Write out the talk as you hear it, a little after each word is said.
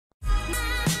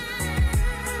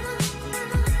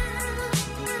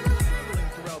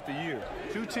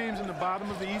bottom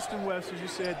of the East and West, as you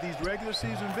said, these regular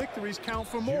season victories count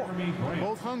for more.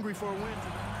 Both hungry for a win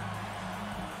today.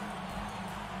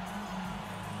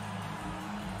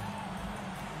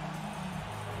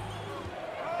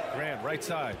 Grant, right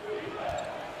side.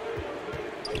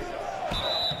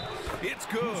 It's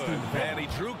good, and he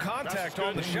drew contact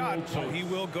on the shot, so he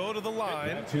will go to the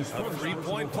line. A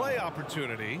three-point play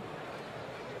opportunity.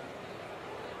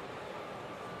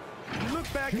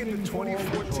 Look back at the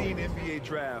 2014 NBA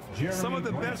draft. Some of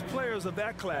the best players of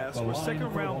that class were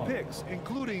second-round picks,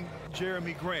 including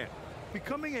Jerami Grant,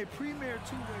 becoming a premier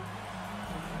two-way.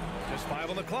 Just 5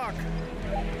 on the clock.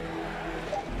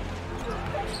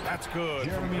 That's good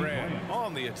from Grant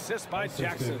on the assist by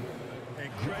Jackson.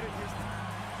 And credit his...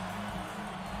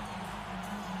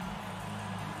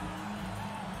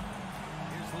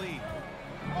 Here's Lee.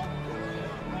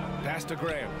 Pass to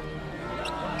Grant.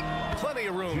 Plenty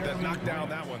of room to knock down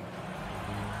that one.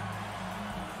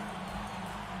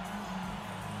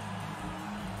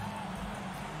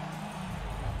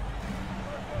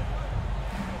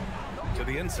 To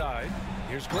the inside.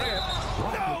 Here's Grant.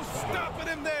 No stopping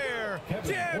him there.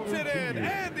 Jams it in,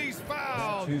 and he's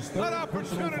fouled. An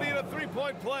opportunity at a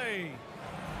three-point play.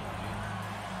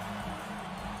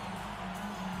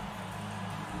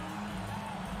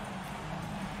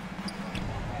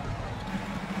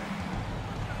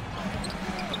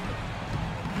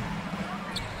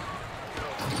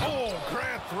 Oh,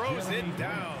 Grant throws it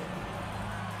down.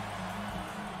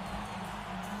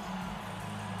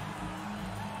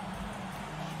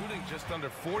 Shooting just under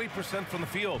 40% from the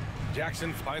field.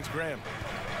 Jackson finds Graham.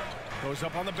 Goes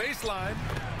up on the baseline.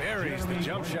 Buries the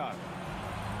jump shot.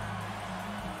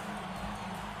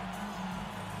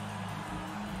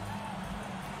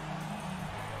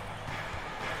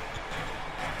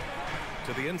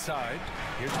 To the inside.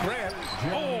 Here's Grant.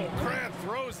 Oh, Grant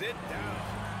throws it down.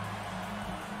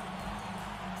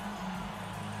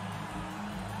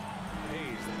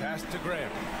 Hayes, the pass to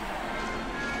Grant.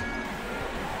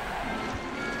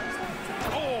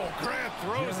 Oh, Grant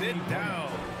throws it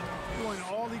down. Doing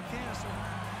all he can.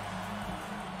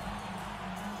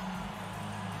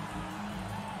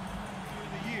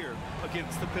 In the year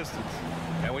against the Pistons.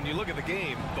 And when you look at the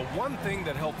game, the one thing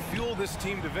that helped fuel this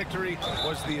team to victory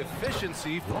was the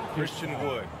efficiency from Christian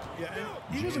Wood. Yeah,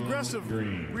 and he was aggressive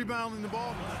rebounding the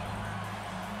ball.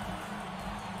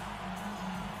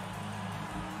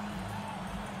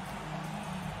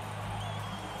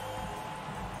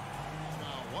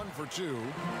 1 for 2.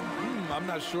 I'm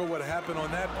not sure what happened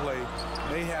on that play.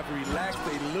 May have relaxed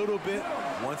a little bit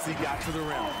once he got to the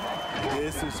rim.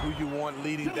 This is who you want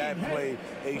leading that play,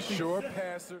 a sure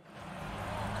passer.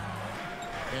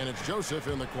 And it's Joseph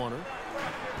in the corner.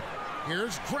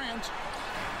 Here's Grant.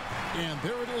 And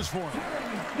there it is for him.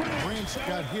 Grant's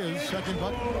got his second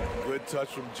bucket. Good touch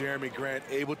from Jerami Grant,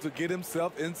 able to get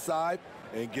himself inside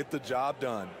and get the job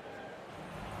done.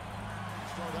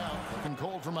 Start out looking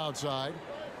cold from outside.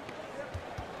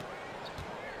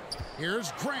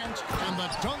 Here's Grant, and the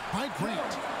dunk by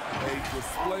Grant. A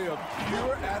display of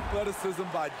pure athleticism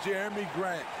by Jerami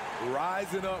Grant,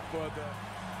 rising up for the...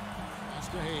 Pass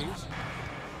to Hayes.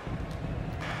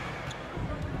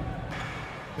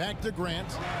 Back to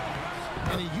Grant.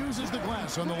 And he uses the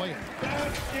glass on the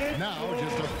layup. Now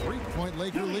just a 3-point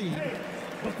Laker lead.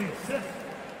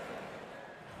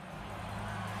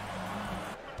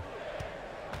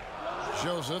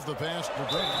 Joseph, the pass to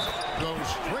Grant, goes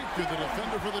straight to the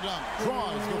defender for the dunk.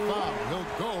 Draws the foul. He'll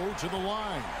go to the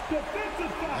line.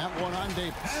 That one on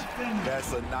Davis.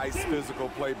 That's a nice physical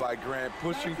play by Grant,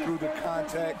 pushing through the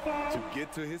contact to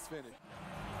get to his finish.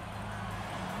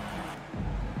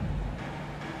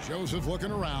 Joseph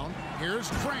looking around. Here's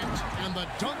Grant, and the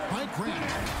dunk by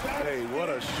Grant. Hey, what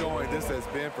a showing this has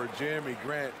been for Jerami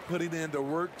Grant, putting in the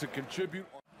work to contribute.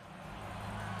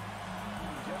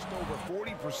 Just over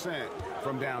 40%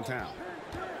 from downtown.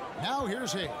 Now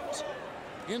here's Hayes.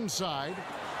 Inside.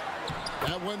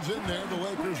 That one's in there. The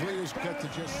Lakers lead is cut to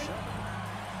just 7.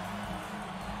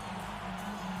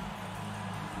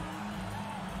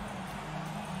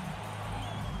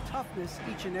 Toughness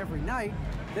each and every night,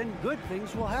 then good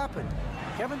things will happen.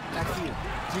 Kevin, back to you.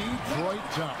 Detroit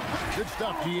tough. Good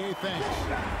stuff, GA. Thanks.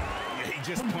 Yeah, he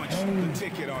just punched the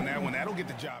ticket on that one. That'll get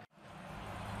the job.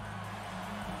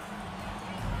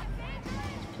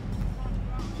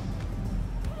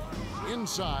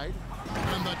 Inside,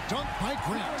 and the dunk by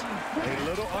Grant. A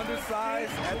little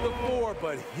undersized at the 4,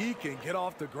 but he can get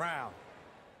off the ground.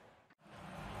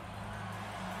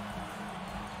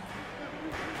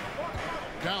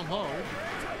 Down low.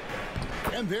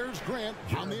 And there's Grant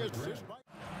on the assist.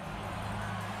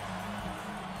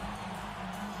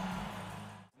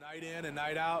 Night in and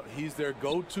night out, he's their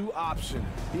go-to option.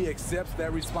 He accepts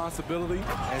that responsibility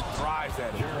and thrives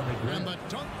at it. And the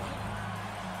dunk.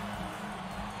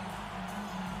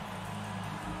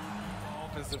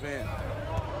 Offensive end.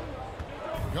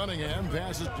 Cunningham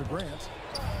passes to Grant.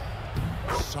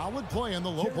 Solid play in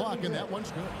the low block, and that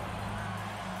one's good.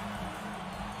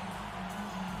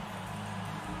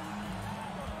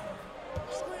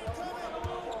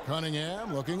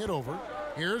 Cunningham looking it over.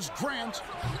 Here's Grant,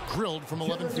 drilled from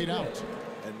 11 feet out.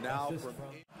 And now from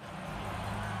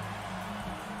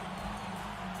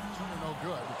no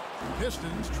good.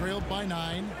 Pistons trailed by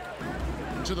 9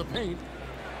 to the paint.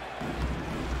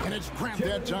 And it's Grant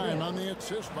that time on the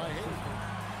assist by Hayes.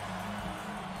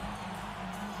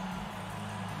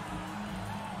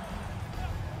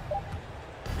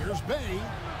 Here's Bay.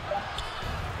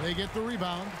 They get the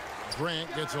rebound.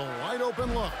 Grant gets a wide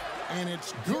open look. And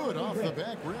it's good off the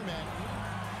back rim.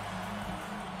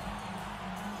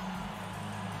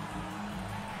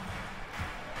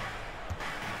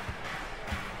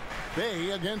 Bay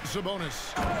against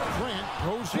Sabonis. Grant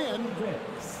goes in.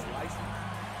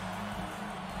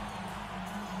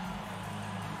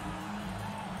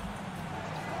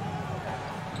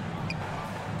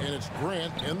 And it's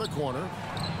Grant in the corner.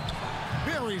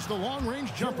 Buries the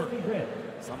long-range jumper.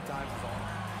 sometimes it's all.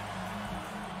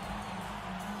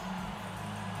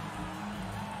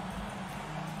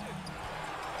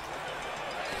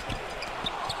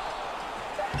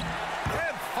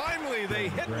 And finally, they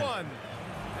hit one.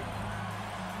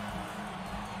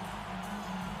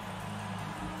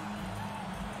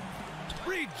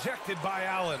 Rejected by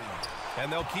Allen.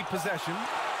 And they'll keep possession.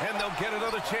 And they'll get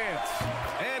another chance.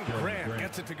 And Grant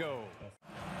gets it to go.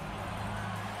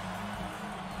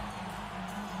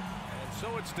 And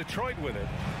so it's Detroit with it.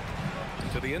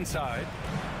 To the inside.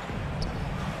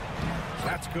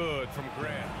 That's good from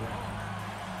Grant.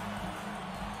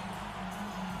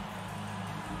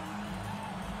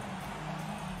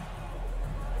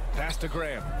 Pass to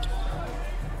Graham.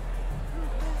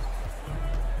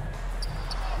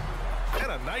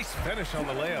 And a nice finish on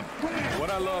the layup. What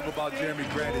I love about Jerami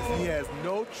Grant is he has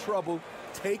no trouble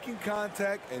taking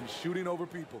contact and shooting over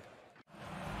people.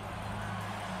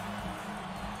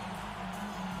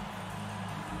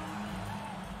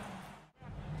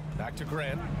 Back to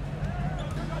Grant.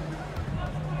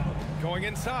 Going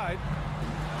inside.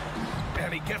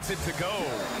 And he gets it to go.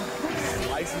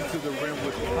 Slicing to the rim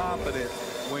with confidence.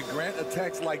 When Grant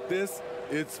attacks like this,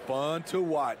 it's fun to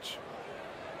watch.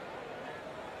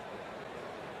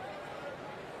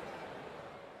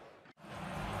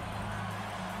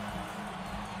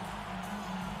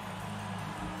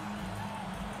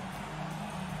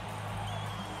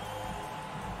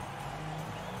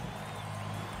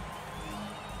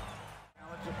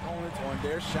 Opponents on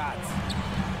their shots.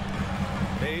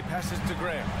 Bay passes to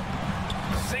Grant.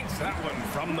 Sinks that one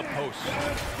from the post.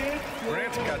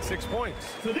 Grant's got 6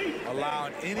 points.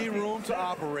 Allowing any room to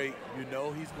operate, you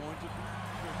know he's going to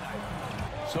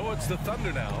be. So it's the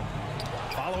Thunder now,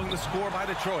 following the score by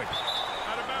Detroit.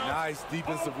 Nice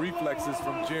defensive reflexes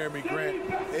from Jerami Grant,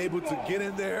 able to get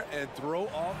in there and throw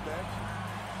off that.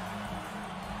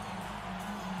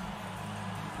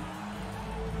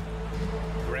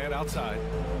 Grant outside.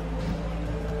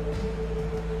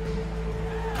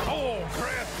 Oh,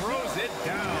 Grant throws it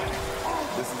down.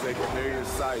 This is a familiar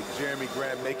sight. Jerami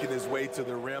Grant making his way to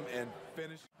the rim and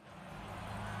finish.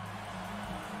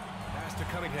 Pass to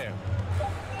Cunningham.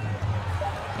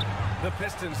 The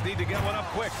Pistons need to get one up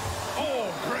quick.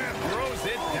 Oh, Grant throws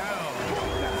it down.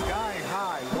 Sky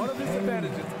high. One of his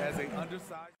advantages as an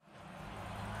undersized.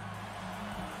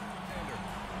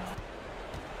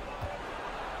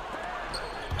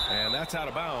 And that's out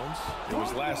of bounds. It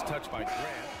was last touched by Grant.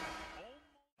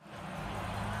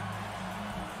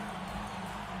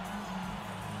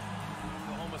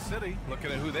 Oklahoma City,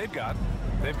 looking at who they've got.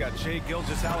 They've got Shai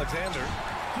Gilgeous-Alexander.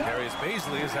 Darius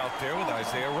Baisley is out there with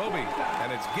Isaiah Roby.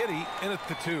 And it's Giddey in at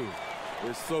the 2.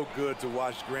 It's so good to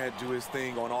watch Grant do his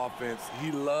thing on offense.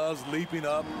 He loves leaping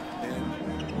up and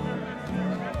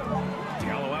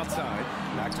Diallo outside.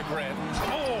 Back to Grant.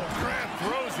 Oh, Grant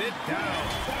throws it down.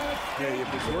 hey,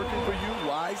 if it's working for you,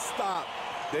 why stop?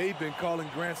 They've been calling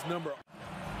Grant's number.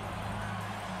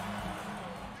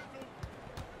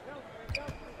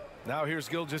 Now here's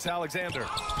Gilgeous-Alexander.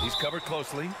 He's covered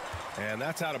closely. And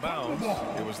that's out of bounds.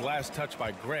 It was last touched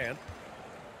by Grant.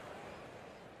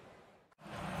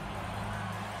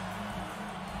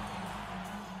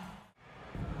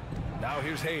 Now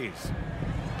here's Hayes.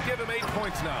 Give him 8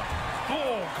 points now.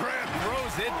 Oh, Grant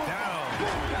throws it down.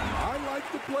 I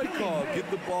like the play call. Get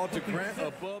the ball to Grant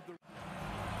above the...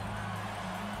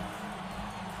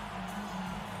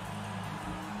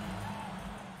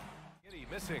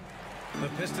 Missing. The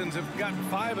Pistons have got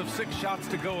 5 of 6 shots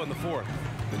to go in the fourth.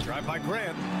 The drive by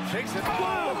Grant. Shakes it.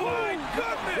 Oh, my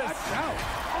goodness! Watch out.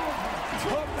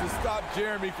 Tough to stop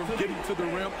Jerami from getting to the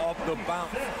rim off the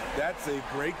bounce. That's a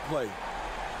great play.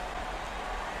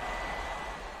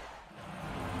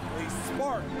 A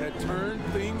spark that turned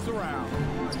things around.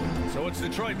 So it's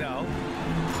Detroit now.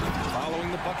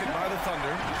 Following the bucket by the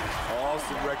Thunder.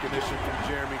 Awesome recognition from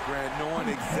Jerami Grant, knowing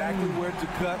exactly where to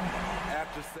cut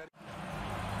after setting.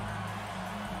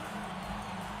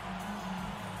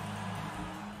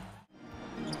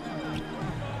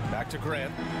 Back to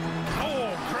Grant.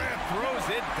 Oh, Grant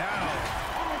throws it down.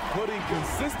 Putting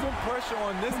consistent pressure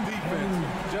on this defense.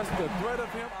 Just the threat of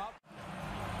him out.